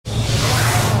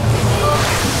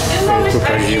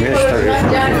Szukaliśmy, staliśmy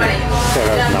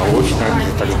teraz na łódź,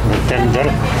 staliśmy tender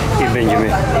i będziemy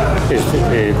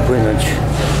płynąć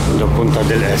do Punta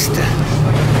del Este.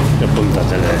 Do Punta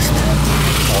del Este.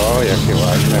 O, jakie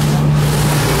ładne.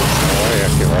 O,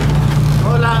 jakie ładne.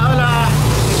 Hola, hola.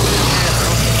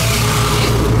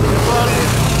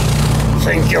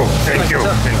 Thank you, thank you,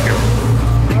 thank you.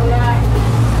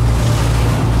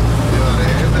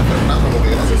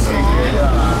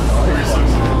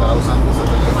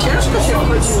 Ciężko się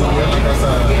wchodziło.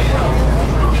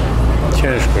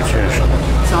 Ciężko.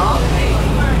 Co?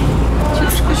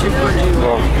 Ciężko się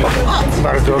wchodziło. Bo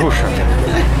bardzo rusza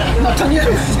No to nie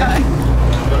ruszaj.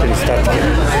 tym statkiem.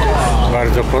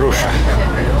 Bardzo porusza.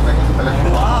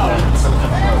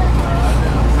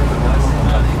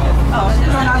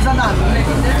 Ona za nami.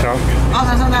 Co?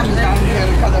 Ona za nami, ta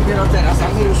Angielka dopiero teraz, a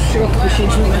my już w środku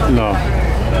siedzimy. No.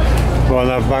 Bo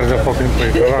ona bardzo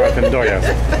pokomplikowała ten dojazd.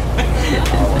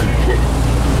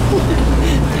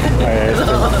 A ja jestem...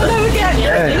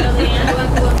 Hey.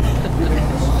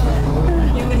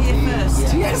 You were here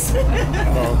first. Yes.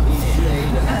 O.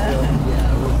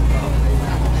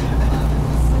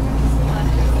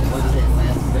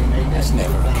 That's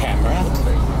never a camera.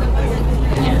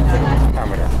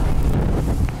 Kamera.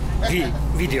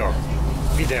 Video.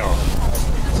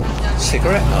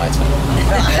 Cigarette lighter.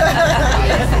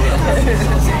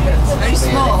 Very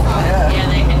small. Yeah,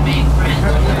 they can make friends.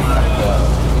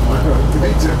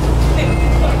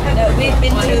 No, we've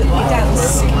been to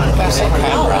Gdansk That's a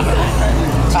camera.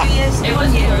 2 years, It 1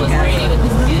 was year ago. great with the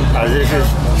kids. A this is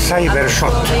cyber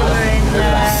shot. We were in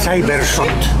Cyber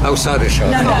shot. Oh, soda shop.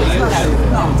 no.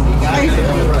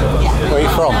 Where are you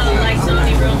from? Like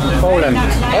somebody real low. Poland.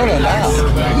 Poland.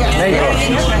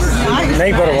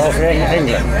 Neighbor of England.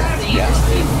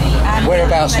 And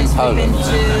Whereabouts in Poland?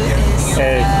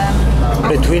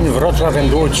 Between Wrocław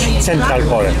and Łódź, Central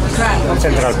Poland.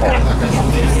 Central Poland.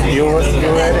 You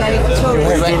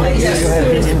have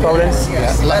been in Poland?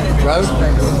 Yeah. Road.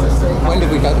 When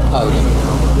did we go to Poland?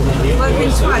 We've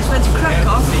been twice. Went to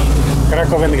Krakow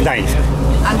Krakow and Gdańsk.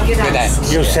 and Gdansk.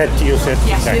 Gdansk. You said Yes,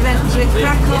 we went to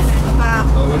Krakow about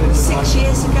 6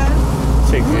 years ago,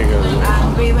 6 years ago.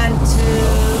 and we went to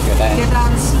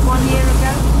Gdansk 1 year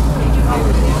ago.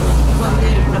 1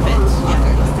 year and a bit. Yeah.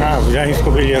 A w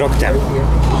Gdańsku byli rok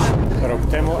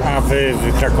temu, a w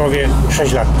Krakowie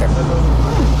 6 lat temu.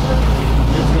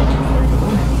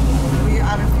 We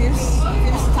are first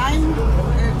time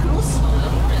cruise.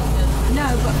 No,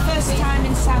 but first time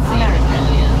in South America.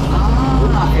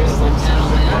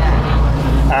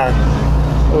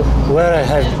 Where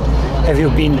have you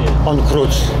been on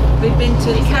cruise? We've been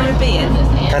to the Caribbean.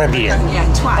 Caribbean. Yeah,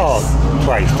 twice. Oh,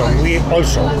 twice. So we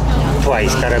also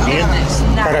twice Caribbean. Nice.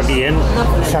 Caribbean,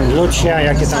 St. Lucia,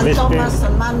 jakie tam San wyspy? Thomas,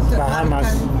 San Manta, Bahamas.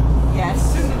 Yes.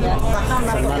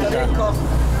 Bahamas, San Puerto Manta. Rico.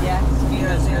 Yes.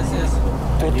 Yes.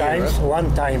 2 times,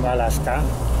 1 time Alaska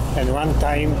and 1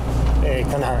 time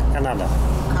Canada.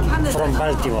 From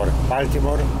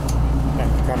Baltimore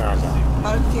and Canada.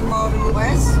 Baltimore,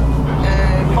 US,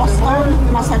 Boston,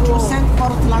 Massachusetts,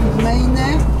 Portland, Maine,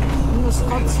 New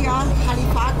Scotia,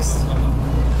 Halifax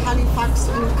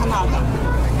in Canada.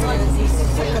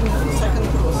 Second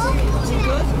cruise. Was it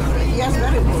good? Yes,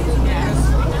 very good. Yes.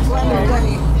 12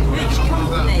 day. Which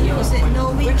company? Was it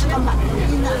Norwegian?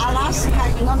 In Alaska,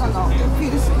 no, in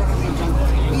Pillsbury region.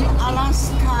 In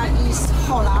Alaska is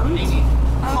Holland.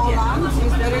 Holland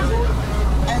is very good.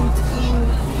 And in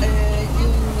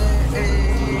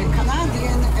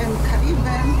Canadian and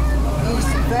Caribbean is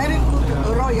very good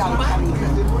Royal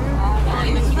Caribbean.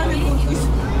 It's very good.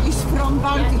 It's from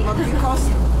Baltimore because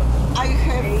I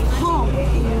have home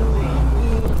in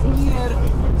near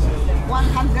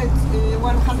 100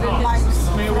 miles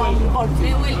from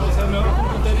Baltimore.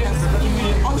 Yes, in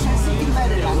Ocean City,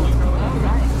 Maryland.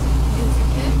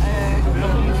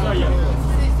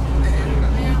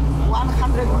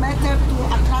 100 meters to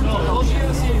Atlantic Ocean.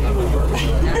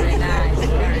 Very nice.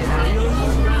 Very nice.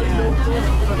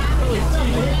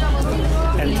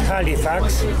 And Halifax,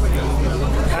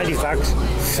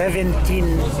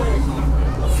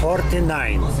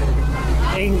 1749.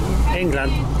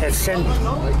 England has sent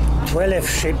 12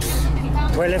 ships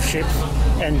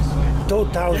and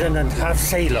 2,500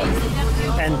 sailors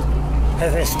and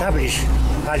have established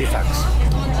Halifax.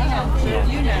 You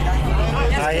know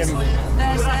that. I am.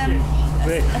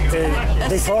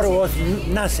 Before was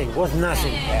nothing,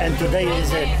 and today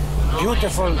is a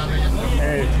beautiful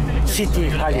city,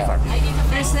 Halifax.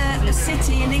 There's a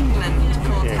city in England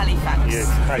called Halifax. Yes,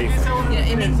 Halifax.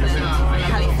 Yeah, in England,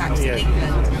 Halifax in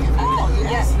England. Oh,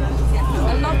 yes.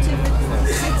 A lot of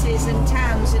cities and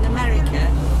towns in America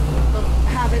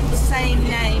have the same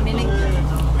name in England.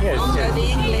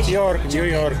 York, New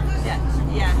York. Yeah.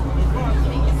 Yeah.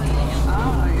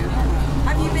 Ah, yeah.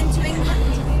 Have you been to England?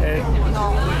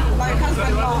 No, my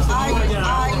husband, no.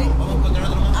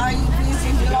 I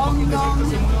visit London.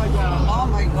 Oh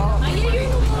my God.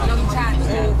 Long time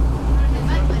ago.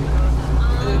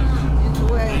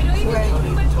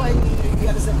 20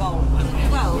 years ago.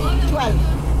 12.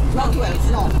 Not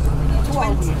 12, no.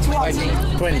 20.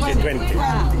 20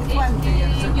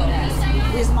 years ago.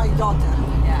 With my daughter.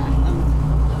 Yeah.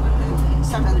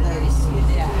 7 days.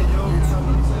 Yeah.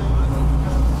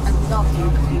 I'm not in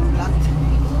England.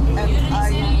 And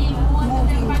I'm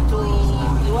moving to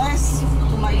US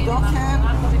to my daughter,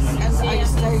 and I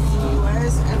stay in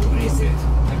US and visit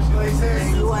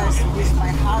US with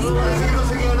my husband.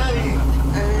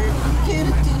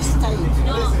 30 states.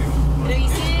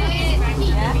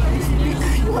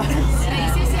 Pero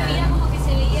hice ese día como que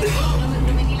se veía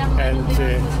lo metí la And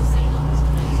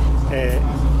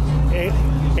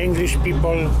English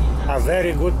people are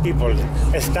very good people.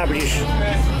 Establish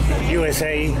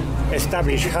USA,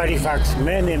 establish Halifax,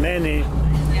 many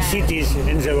cities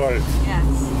in the world. Yes.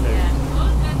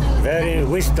 Yeah. Very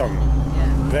wisdom,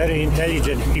 very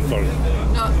intelligent people.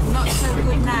 Not so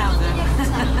good now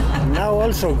though. Now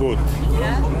also good.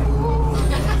 Yeah.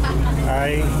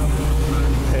 I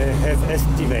have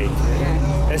estimate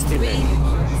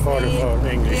for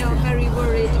English We are people. very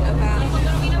worried about.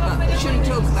 Well, we shouldn't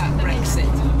talk about Brexit.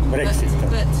 Brexit.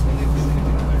 But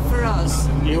for us,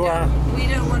 You are we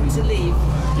don't want to leave.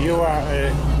 you are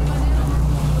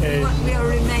We are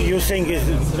remaining. you think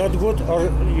it's not good, or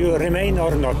you remain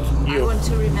or not? I You want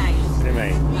to remain,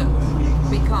 remain. but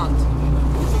we can't.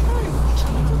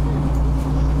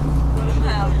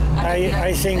 Well,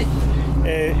 I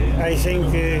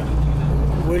think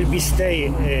will be stay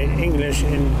English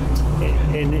in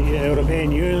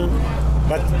European Union,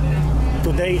 but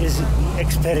today is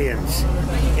experience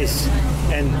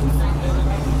and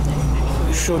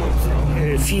should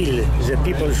feel, the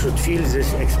people should feel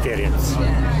this experience.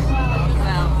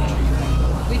 well,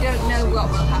 we don't know what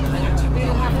will happen. We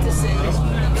will have to see.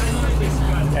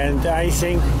 And I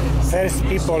think first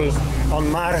people on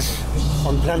Mars,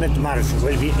 on planet Mars,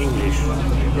 will be English.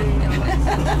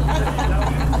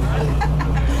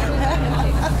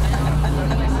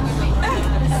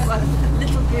 Well,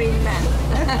 little green men.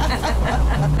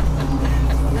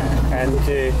 And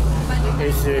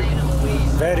it's a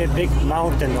very big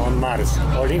mountain on Mars,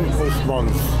 Olympus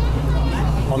Mons.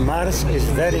 On Mars is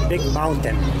very big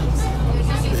mountain,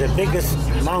 the biggest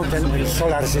mountain in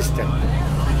solar system,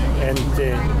 and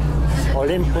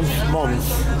Olympus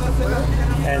Mons,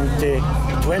 and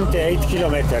 28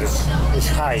 kilometers is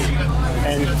high,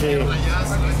 and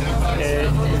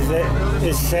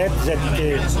it's said that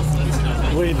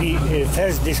will be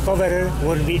first discoverer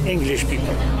will be English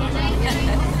people.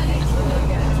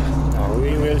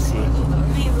 We will see.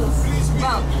 We will see.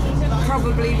 Well,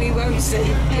 probably we won't see.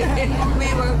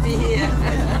 We won't be here.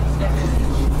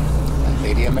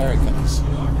 Be the Americans.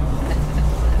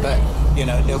 But, you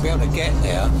know, they'll be able to get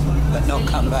there, but not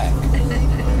come back.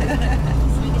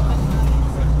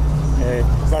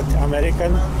 But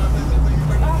American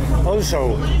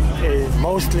also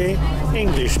mostly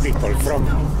English people from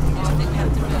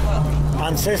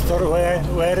ancestor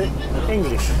were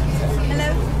English.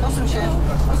 Hello. Osuń się.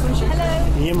 Hello.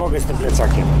 Nie mogę z tym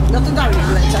plecakiem. No to daj mi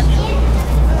plecak.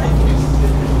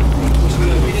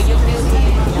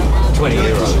 20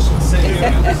 euros.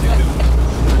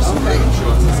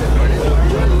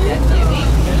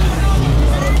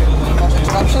 Może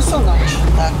trzeba przesunąć.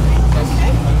 Tak.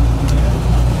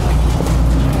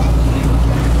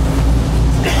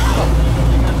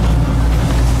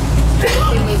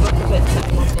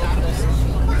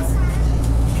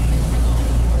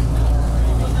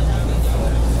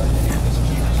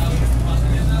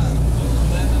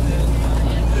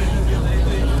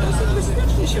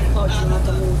 Bezpiecznie się wchodzi na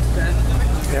tą łódkę.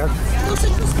 Jak?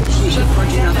 Dosyć bezpiecznie się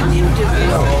wchodzi na tą łódkę.